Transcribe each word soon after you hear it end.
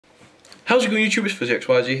How's it going, YouTube? It's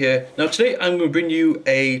FuzzyXYZ here. Now today I'm going to bring you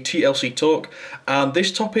a TLC talk, and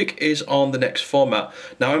this topic is on the next format.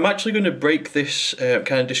 Now I'm actually going to break this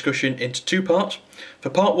kind of discussion into two parts.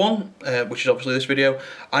 For part one, which is obviously this video,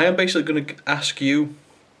 I am basically going to ask you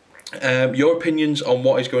your opinions on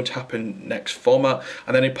what is going to happen next format,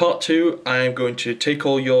 and then in part two I am going to take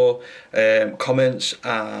all your comments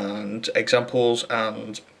and examples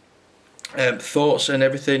and thoughts and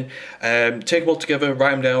everything, take them all together,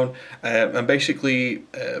 write them down, and basically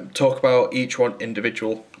talk about each one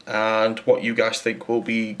individual and what you guys think will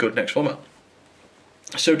be good next format.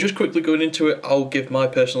 So just quickly going into it, I'll give my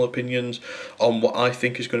personal opinions on what I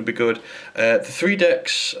think is going to be good. The three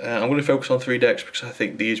decks, I'm going to focus on three decks because I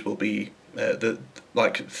think these will be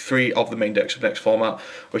three of the main decks of next format,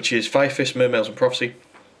 which is Fire Fist, Mermails and Prophecy.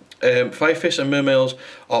 Fire Fist and Mermails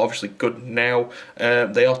are obviously good now.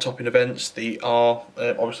 They are topping events, they are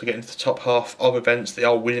obviously getting to the top half of events, they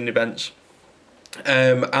are winning events.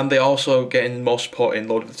 And they're also getting more support in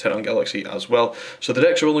Lord of the Ten Galaxy as well. So the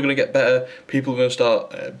decks are only going to get better, people are going to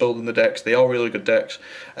start building the decks, they are really good decks.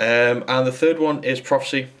 And the third one is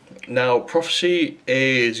Prophecy. Now Prophecy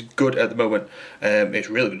is good at the moment, it's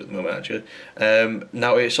really good at the moment actually.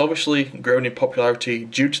 Now it's obviously grown in popularity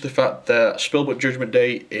due to the fact that Spellbook Judgment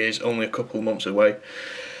Day is only a couple of months away.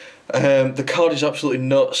 The card is absolutely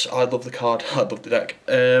nuts, I love the card, I love the deck.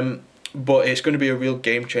 But it's going to be a real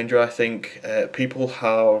game changer, I think. People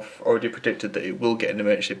have already predicted that it will get an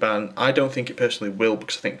emergency ban. I don't think it personally will,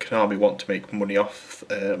 because I think Konami want to make money off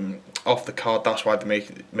the card. That's why they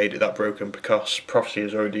made it that broken, because Prophecy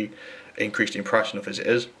has already increased in price enough as it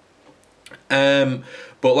is.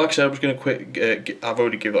 But like I said, I was going to I've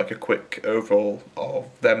already given like a quick overall of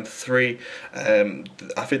them three.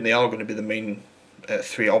 I think they are going to be the main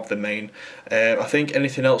three of the main. I think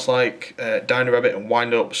anything else like Dino Rabbit and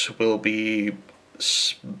Wind-Ups will be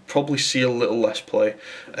probably see a little less play.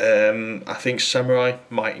 I think Samurai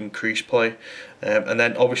might increase play, and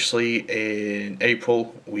then obviously in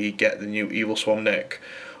April we get the new Evil Swan deck,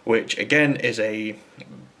 which again is a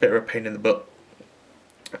bit of a pain in the butt,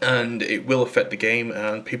 and it will affect the game,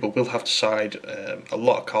 and people will have to side a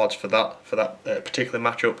lot of cards for that particular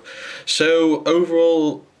matchup. So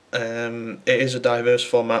overall, it is a diverse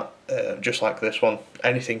format, just like this one.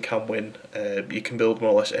 Anything can win. You can build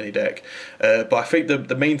more or less any deck. But I think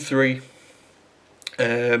the main three,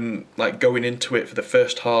 like going into it for the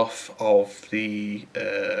first half of the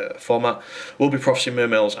format, will be Prophecy,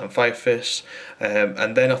 Mermails and Fire Fist.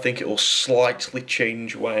 And then I think it will slightly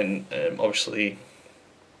change when obviously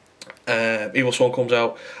Evil Swan comes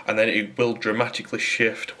out, and then it will dramatically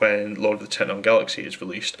shift when Lord of the Ten Galaxy is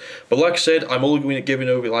released. But like I said, I'm only going to give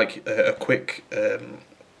over like a quick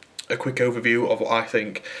overview of what I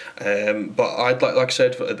think. But I'd like I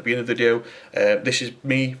said at the beginning of the video, this is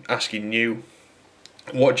me asking you,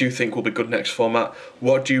 what do you think will be good next format?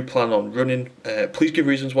 What do you plan on running? Please give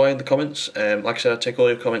reasons why in the comments. Like I said, I'll take all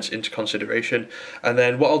your comments into consideration, and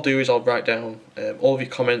then what I'll do is I'll write down all of your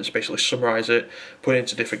comments, basically summarise it, put it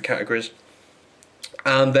into different categories,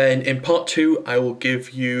 and then in part two I will give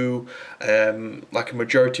you like a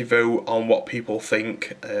majority vote on what people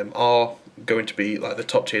think are going to be like the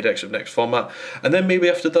top tier decks of next format, and then maybe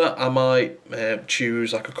after that I might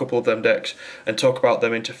choose like a couple of them decks and talk about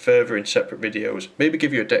them into further in separate videos. Maybe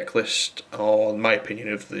give you a deck list on my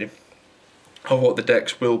opinion of what the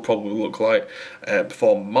decks will probably look like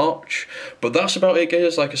before March. But that's about it,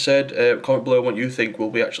 guys. Like I said, comment below what you think will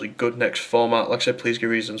be actually good next format. Like I said, please give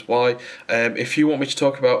reasons why. If you want me to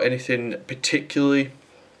talk about anything particularly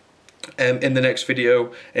in the next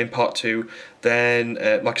video in part two, then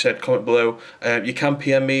like I said, comment below. You can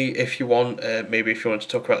PM me if you want, maybe if you want to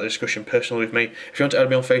talk about the discussion personally with me. If you want to add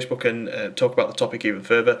me on Facebook and talk about the topic even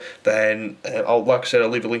further, then like I said, I'll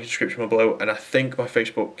leave a link in the description below, and I think my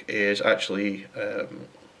Facebook is actually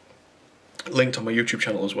linked on my YouTube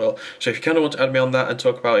channel as well. So if you kind of want to add me on that and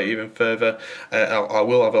talk about it even further, I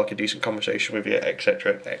will have like a decent conversation with you,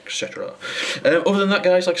 etc, etc. Other than that,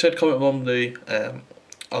 guys, like I said, comment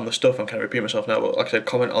on the stuff. I'm kind of repeating myself now, but like I said,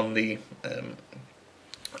 comment on the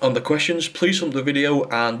questions. Please sum up the video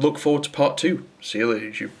and look forward to part two. See you later,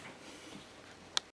 YouTube.